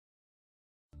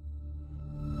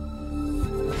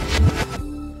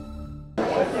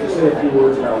just say a few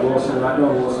words about Wilson. I've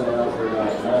known Wilson now for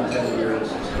about 9-10 years.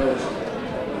 He's coached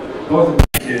both of my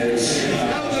kids,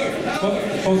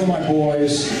 both of my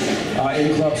boys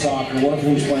in club soccer. One of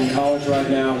whom's playing college right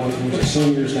now. One of whom's a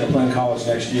senior, is going to play in college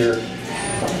next year.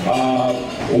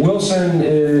 Wilson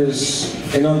is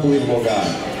an unbelievable guy,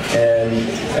 and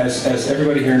as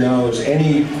everybody here knows,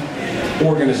 any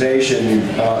organization,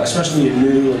 especially a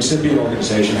new incipient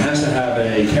organization, has to have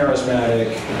a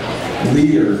charismatic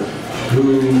leader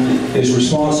who is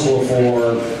responsible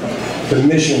for the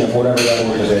mission of whatever that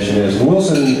organization is. And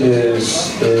Wilson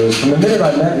is from the minute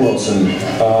I met Wilson,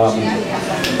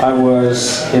 I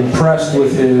was impressed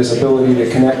with his ability to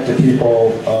connect to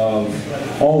people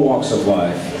of all walks of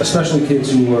life, especially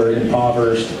kids who were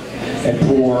impoverished and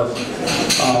poor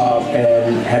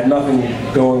and had nothing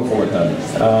going for them.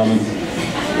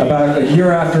 About a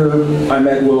year after I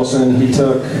met Wilson, he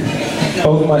took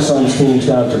both of my son's teams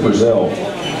down to Brazil.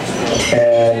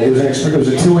 And it was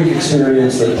a 2-week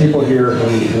experience that people here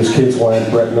whose kids went,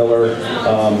 Brett Miller,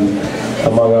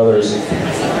 among others.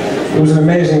 It was an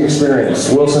amazing experience.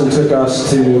 Wilson took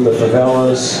us to the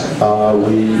favelas.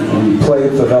 We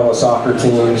played favela soccer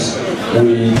teams.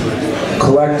 We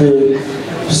collected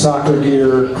soccer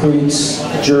gear, cleats,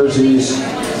 jerseys.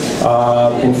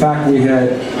 In fact,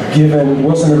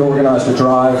 Wilson had organized a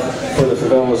drive for the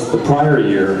favelas the prior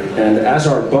year, and as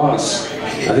our bus,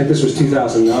 I think this was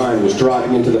 2009, was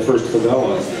driving into the first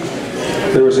favela,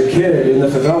 there was a kid in the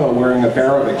favela wearing a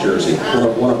Barabic jersey,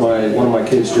 one of my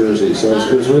kids' jerseys. So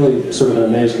it was really sort of an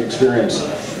amazing experience.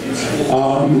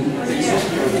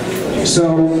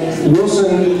 So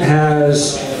Wilson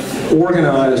has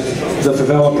organized the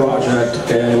favela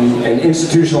project and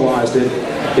institutionalized it.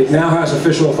 It now has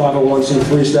official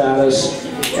 501c3 status,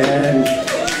 and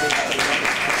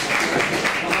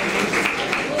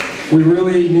we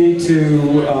really need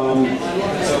to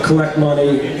collect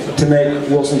money to make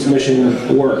Wilson's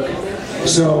mission work.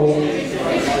 So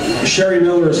Sherry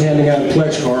Miller is handing out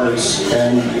pledge cards,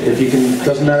 and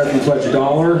doesn't matter if you pledge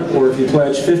 $1 or if you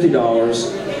pledge $50,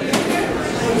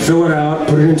 fill it out,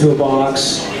 put it into a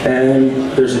box,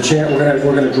 and there's a chance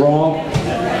we're going to draw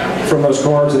from those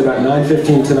cards at about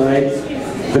 9:15 tonight.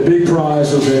 The big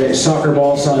prize is a soccer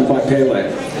ball signed by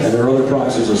Pele, and there are other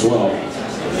prizes as well.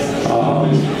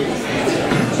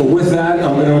 But with that,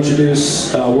 I'm going to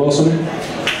introduce Wilson,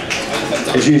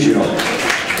 as usual.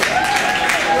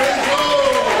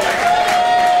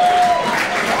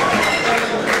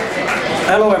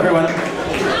 Hello, everyone.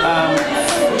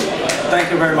 Thank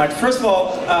you very much. First of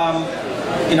all,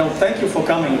 thank you for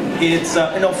coming. It's,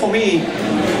 for me,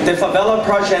 the Favela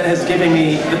Project has given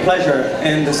me the pleasure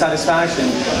and the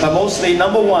satisfaction, but mostly,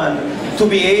 number one, to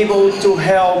be able to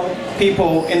help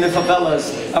people in the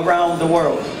favelas around the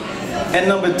world. And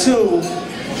number two,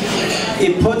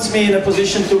 it puts me in a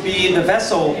position to be the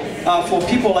vessel for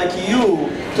people like you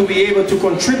to be able to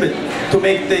contribute to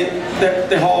make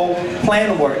the whole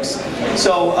plan works.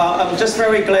 So I'm just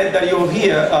very glad that you're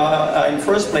here in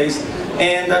first place.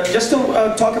 And just to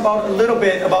talk about a little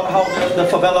bit about how the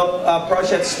Favela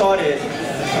Project started.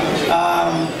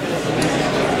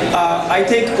 I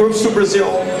take groups to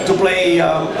Brazil to play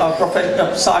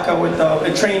soccer with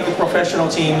train with professional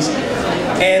teams,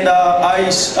 and I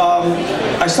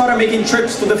started making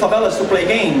trips to the favelas to play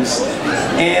games,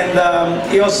 and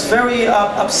it was very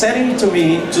upsetting to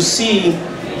me to see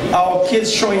our kids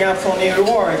showing up from New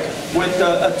York with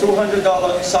a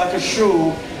 $200 soccer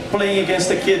shoe playing against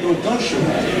a kid with no shoe.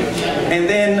 And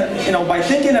then, by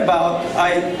thinking about,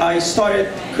 I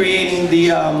started creating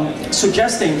the,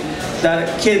 suggesting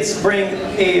that kids bring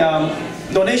a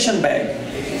donation bag.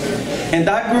 And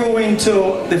that grew into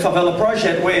the Favela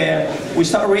Project, where we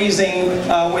start raising,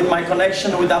 with my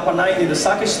connection with Upper 90, the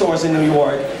soccer stores in New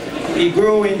York, it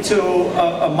grew into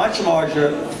a much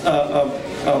larger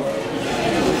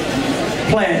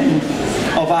plan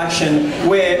of action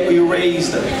where we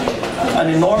raised an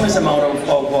enormous amount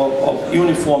of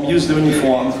used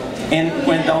uniform, and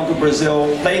went down to Brazil,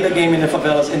 played the game in the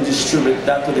favelas, and distribute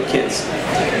that to the kids.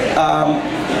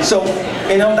 So,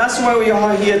 that's why we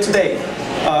are here today.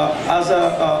 As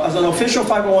an official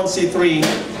 501c3,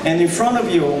 and in front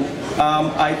of you,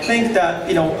 I think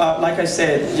that, like I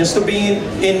said, just to be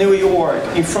in New York,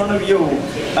 in front of you,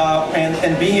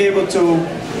 and being able to,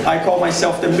 I call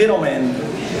myself the middleman.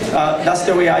 That's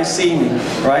the way I see me,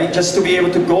 right? Just to be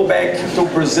able to go back to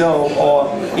Brazil, or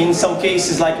in some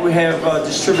cases, like we have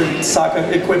distributed soccer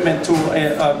equipment to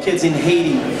kids in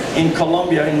Haiti, in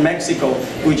Colombia, in Mexico.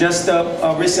 We just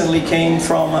recently came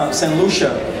from St.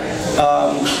 Lucia,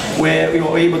 where we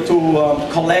were able to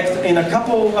collect in a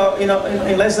couple, in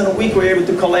less than a week, we were able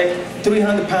to collect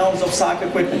 300 pounds of soccer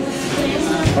equipment.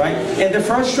 Right? And the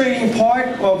frustrating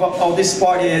part of this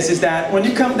part is that when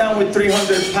you come down with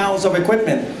 300 pounds of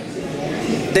equipment,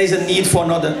 there's a need for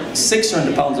another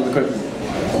 600 pounds of equipment.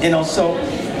 So,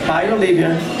 hi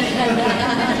Olivia.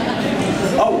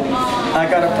 Oh, I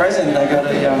got a present. I got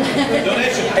a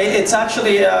donation. It's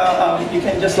actually you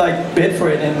can just like bid for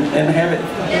it and have it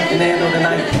in the end of the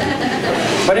night.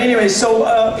 But anyway, so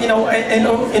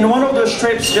in one of those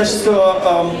trips, just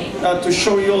to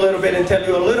show you a little bit and tell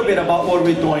you a little bit about what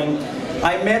we're doing,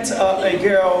 I met a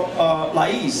girl,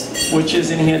 Lais, which is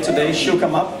in here today. She'll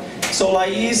come up. So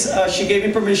Lais, she gave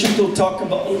me permission to talk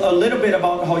about a little bit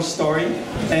about her story,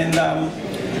 and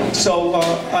so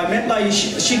I met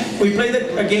Lais. We played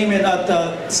a game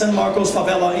at San Marcos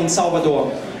Favela in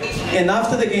Salvador, and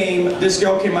after the game, this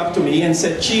girl came up to me and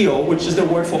said "Chio," which is the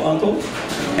word for uncle,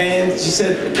 and she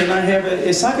said, "Can I have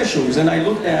a soccer shoes?" And I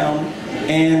looked down,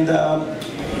 and her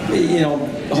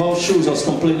shoes was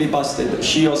completely busted.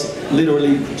 She was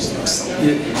literally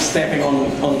stepping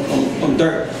on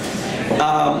dirt.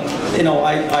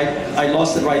 I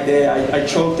lost it right there. I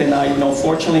choked, and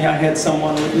fortunately I had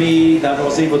someone with me that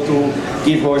was able to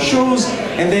give her shoes.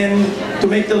 And then, to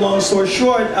make the long story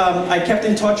short, I kept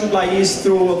in touch with Lais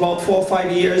through about 4 or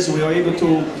 5 years. We were able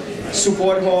to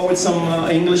support her with some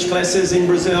English classes in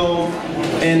Brazil,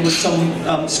 and with some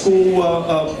school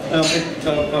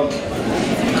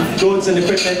goods and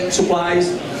equipment, supplies.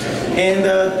 And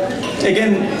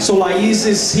again, so Lais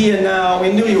is here now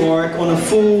in New York on a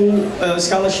full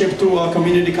scholarship to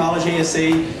community college,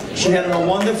 ASA. She had a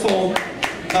wonderful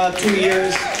 2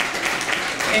 years,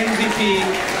 MVP,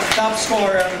 top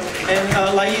scorer. And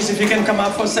Lais, if you can come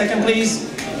up for a second, please.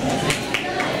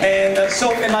 And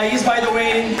and Lais, by the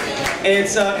way,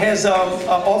 has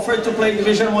offered to play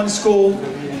Division I school,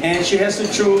 and she has to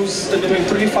choose between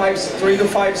 3 to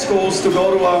 5 schools to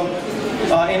go to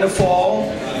in the fall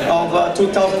of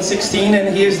 2016.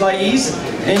 And here's Lais,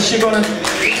 and she's gonna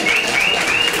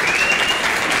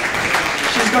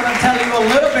tell you a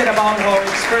little bit about her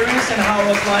experience and how it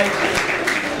was like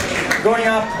growing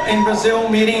up in Brazil,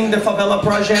 meeting the Favela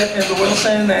Project in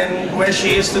Wilson, and where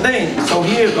she is today. So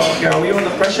here you go, girl. You're under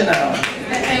pressure now.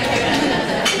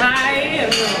 Hi,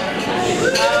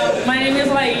 everyone. My name is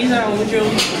Lais Araújo.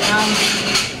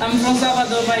 I'm from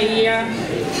Salvador, Bahia,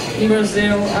 in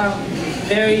Brazil.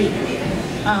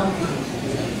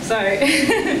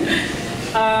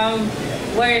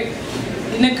 We're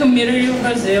in the community of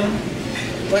Brazil,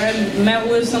 where I met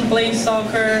Wilson playing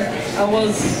soccer. I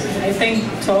was, I think,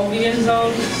 12 years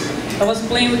old. I was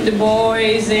playing with the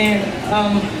boys, and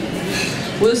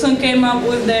Wilson came up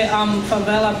with the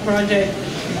Favela Project,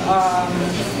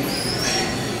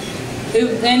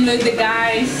 and with the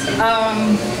guys,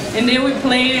 and then we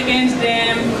played against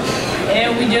them,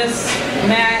 and we just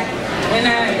met. And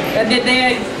that day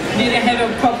I didn't have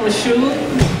a proper shoe.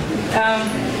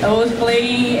 I was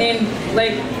playing, and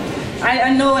like I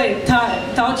know I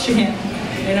touched him,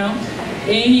 and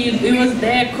he was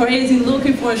there crazy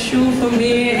looking for a shoe for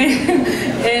me.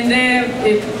 And then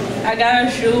I got a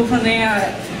shoe from there.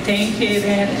 I thanked it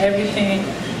and everything,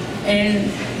 and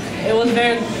it was a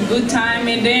very good time.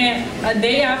 And then a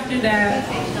day after that,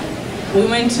 we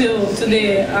went to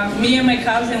the me and my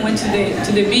cousin went to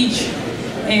the beach.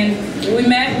 And we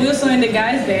met Wilson and the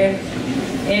guys there,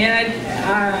 and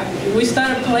we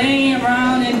started playing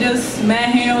around and just met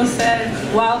him and said,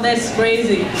 wow, that's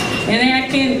crazy. And then I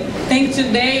can think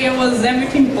today it was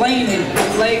everything planned.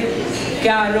 Like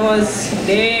God was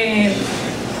there,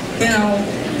 and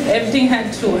everything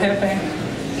had to happen.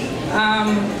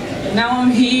 Now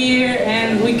I'm here,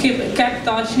 and we kept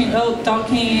talking,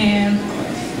 and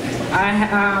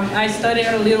I studied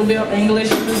a little bit of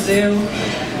English in Brazil.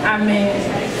 I mean,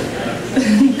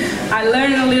 I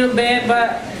learned a little bit,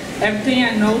 but everything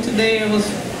I know today was,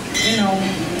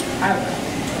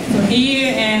 from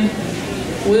here, and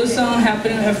Wilson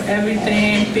helping with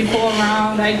everything, people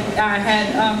around. I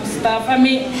had stuff. I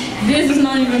mean, this is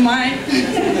not even mine.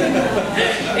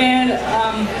 And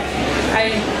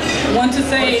I want to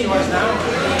say,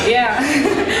 yeah,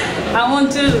 I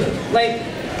want to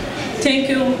thank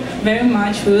you very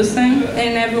much, Wilson,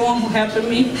 and everyone who helped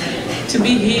me to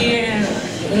be here.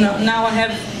 And now I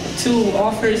have 2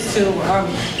 offers to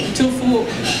 2 full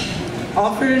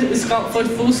offers for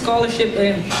full scholarship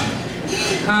in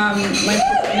my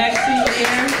next year.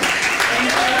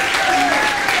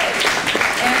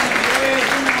 And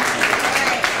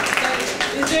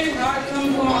it's very hard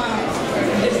coming from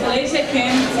this place I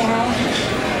came from,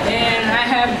 and I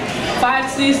have 5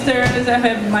 sisters, I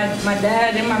have my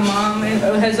dad and my mom, and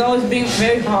it has always been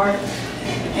very hard.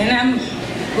 And I'm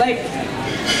like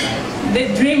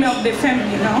the dream of the family,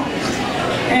 you know?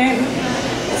 And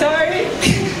sorry.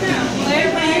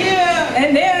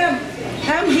 And then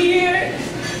I'm here,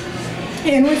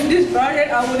 and with this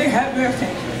project, I wouldn't have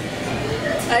everything.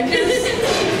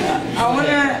 I want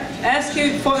to ask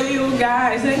you for you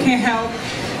guys that can help,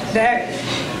 that,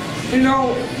 you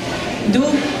know, do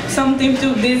something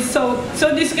to this, so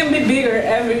this can be bigger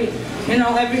every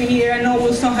year. I know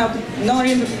we'll still help, not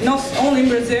only in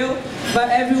Brazil, but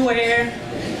everywhere.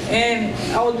 And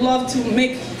I would love to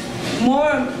make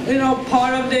more, you know,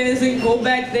 part of this and go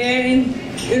back there and,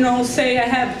 you know, say I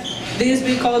have this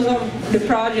because of the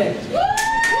project. I want to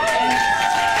thank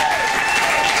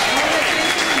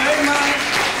you very much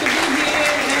to be here,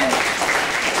 and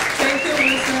thank you,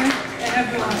 Wilson, and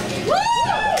everyone.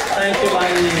 Thank you,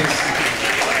 Laís.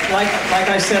 Like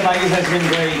I said, Laís has been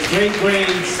great. Great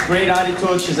grades, great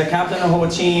attitude. She's a captain of the whole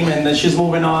team, and she's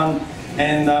moving on.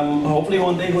 And hopefully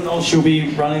one day, who knows, she'll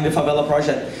be running the Favela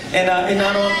project.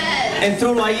 And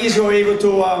through Laís, you're able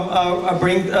to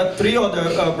bring 3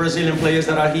 other Brazilian players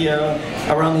that are here,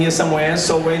 around here somewhere.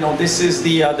 So, you know, this is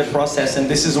the process, and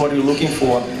this is what we're looking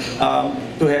for,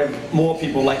 to have more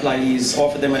people like Laís,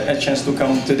 offer them a chance to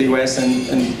come to the US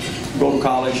and go to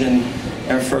college and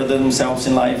further themselves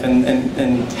in life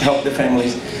and help the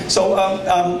families. So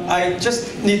I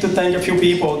just need to thank a few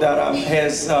people that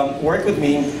have worked with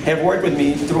me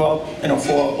throughout, you know,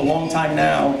 for a long time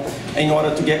now, in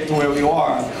order to get to where we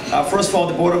are. First of all,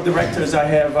 the board of directors, I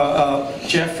have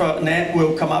Jeff Nett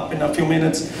will come up in a few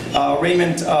minutes.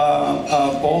 Raymond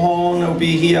Bohon will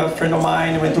be here, a friend of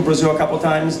mine, went to Brazil a couple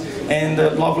times, and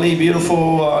the lovely,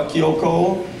 beautiful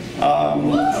Kyoko.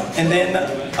 And then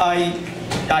I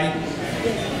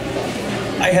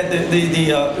had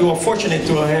we were fortunate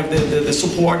to have the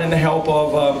support and the help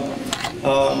of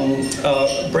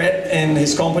Brett and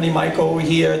his company, Michael,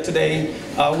 here today,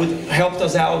 helped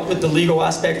us out with the legal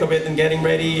aspect of it and getting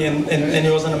ready, and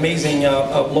it was an amazing,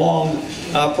 long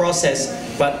process.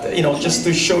 But, you know, just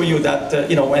to show you that,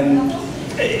 you know, and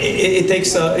it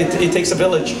takes a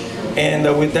village, and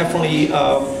we definitely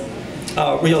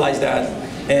realize that.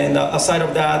 And aside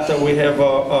of that, we have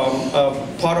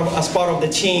as part of the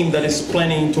team that is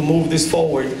planning to move this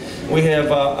forward, we have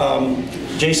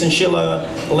Jason Schiller,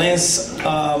 Lance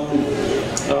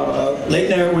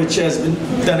Leitner, which has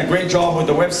done a great job with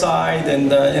the website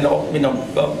and all, you know,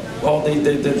 all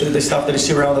the stuff that you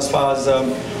see around as far as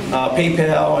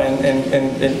PayPal and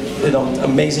you know,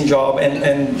 amazing job.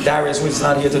 And Darius, who is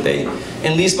not here today.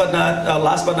 And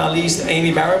last but not least,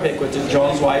 Amy Barovic, which is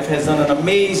John's wife, has done an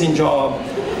amazing job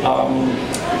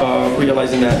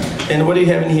realizing that. And what do you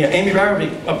have in here? Amy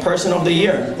Barovic, a person of the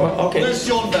year. Well, okay. Where's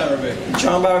John Barovic?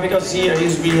 John Barovic was here.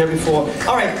 He's been here before.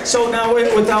 All right. So now,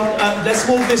 without let's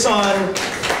move this on.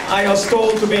 I was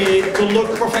told to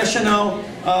look professional,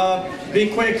 be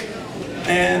quick,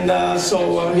 and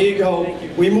so here you go.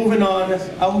 We're moving on.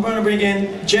 I'm going to bring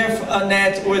in Jeff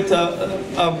Nett with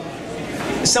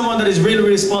someone that is really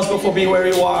responsible for being where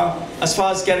you are as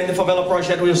far as getting the Favela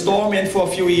project. We were dormant for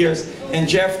a few years, and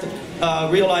Jeff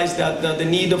realized that the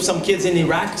need of some kids in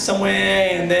Iraq somewhere,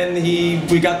 and then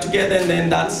we got together, and then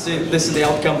this is the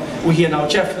outcome. We're here now.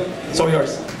 Jeff, it's all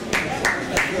yours.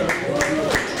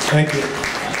 Thank you.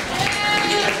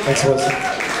 Thanks, Wilson.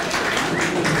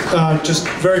 Just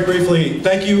very briefly,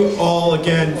 thank you all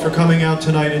again for coming out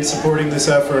tonight and supporting this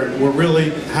effort. We're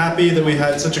really happy that we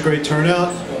had such a great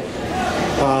turnout.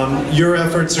 Your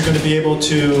efforts are going to be able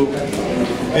to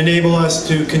enable us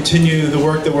to continue the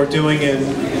work that we're doing in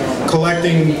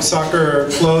collecting soccer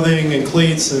clothing and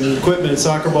cleats and equipment and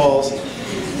soccer balls.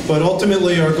 But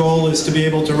ultimately our goal is to be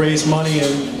able to raise money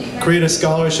and create a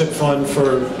scholarship fund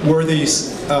for worthy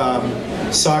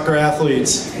soccer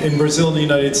athletes in Brazil and the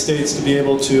United States to be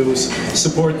able to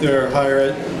support their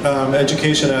higher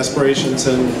education aspirations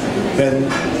and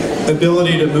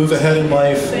ability to move ahead in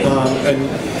life. And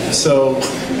so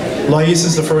Laís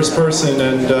is the first person,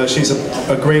 and she's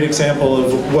a great example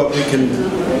of what we can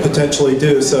potentially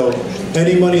do. So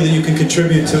any money that you can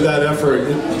contribute to that effort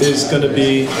is going to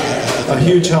be a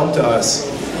huge help to us.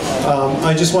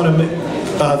 I just want to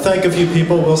thank a few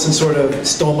people. Wilson sort of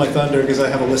stole my thunder because I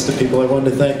have a list of people I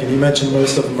wanted to thank, and you mentioned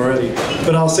most of them already.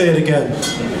 But I'll say it again.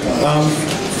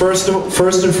 First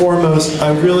and foremost,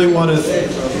 I really want to,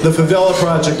 the Favela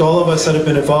Project, all of us that have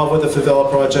been involved with the Favela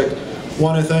Project,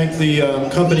 want to thank the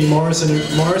company Morrison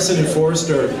and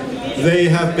Forster. They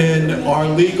have been our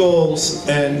legals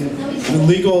and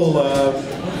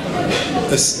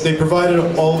they provided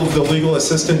all of the legal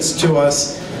assistance to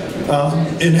us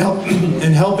in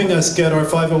helping us get our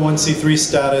 501c3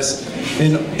 status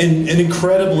in an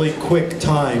incredibly quick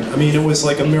time. I mean, it was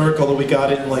like a miracle that we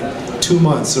got it in like 2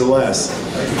 months or less.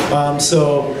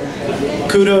 So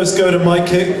kudos go to Mike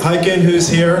Hyken, who's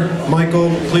here. Michael,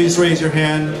 please raise your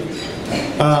hand.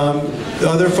 The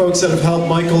other folks that have helped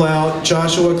Michael out,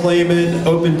 Joshua Clayman,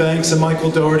 Open Banks, and Michael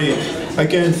Doherty.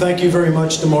 Again, thank you very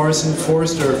much to Morrison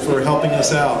Forster for helping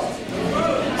us out.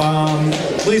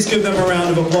 Please give them a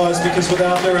round of applause, because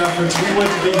without their efforts, we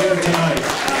wouldn't be here tonight.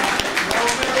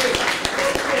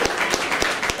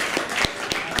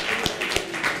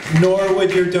 Nor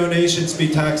would your donations be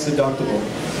tax deductible.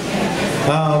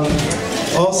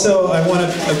 Also, I want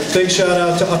a big shout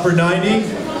out to Upper 90,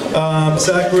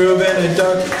 Zach Rubin and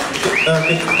Doug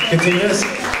Katinas.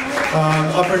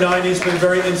 Upper 90 has been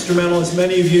very instrumental, as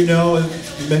many of you know,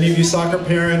 many of you soccer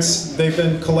parents. They've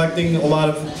been collecting a lot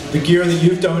of the gear that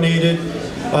you've donated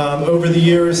over the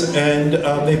years, and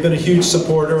they've been a huge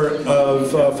supporter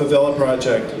of Favela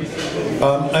Project.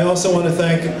 I also want to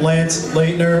thank Lance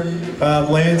Leitner.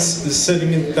 Lance is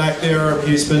sitting back there.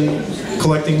 He's been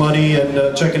collecting money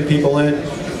and checking people in.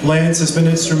 Lance has been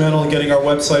instrumental in getting our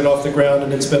website off the ground,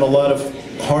 and it's been a lot of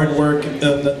hard work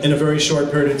in a very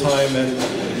short period of time. And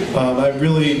I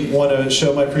really want to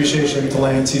show my appreciation to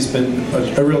Lance. He's been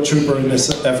a real trooper in this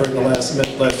effort in the last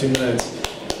few minutes.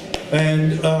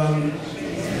 And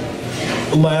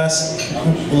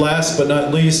last but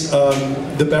not least,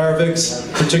 the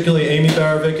Baraviks, particularly Amy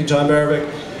Baravik and John Baravik,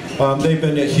 they've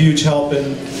been a huge help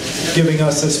in giving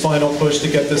us this final push to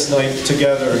get this night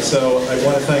together. So I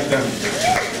want to thank them.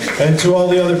 And to all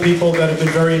the other people that have been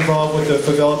very involved with the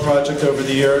Favela Project over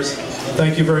the years,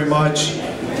 thank you very much.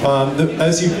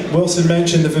 As Wilson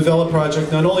mentioned, the Favela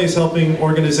Project not only is helping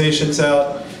organizations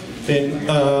out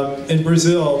in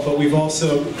Brazil, but we've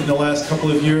also, in the last couple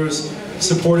of years,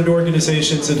 supported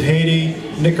organizations in Haiti,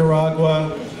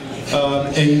 Nicaragua,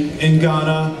 in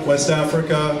Ghana, West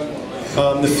Africa,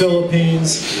 the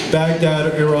Philippines,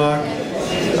 Baghdad, Iraq,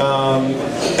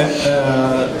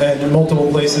 and multiple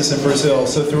places in Brazil.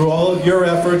 So through all of your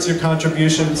efforts, your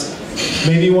contributions,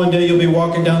 maybe one day you'll be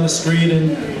walking down the street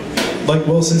and, like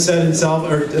Wilson said in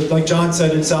like John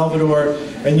said in Salvador,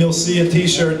 and you'll see a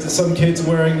T-shirt that some kid's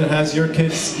wearing that has your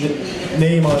kid's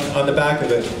name on the back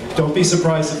of it. Don't be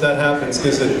surprised if that happens,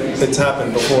 because it's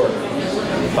happened before.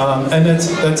 And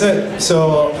that's it.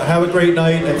 So have a great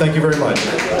night, and thank you very much.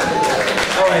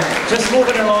 All right, just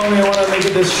moving along, we want to make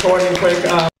it this short and quick.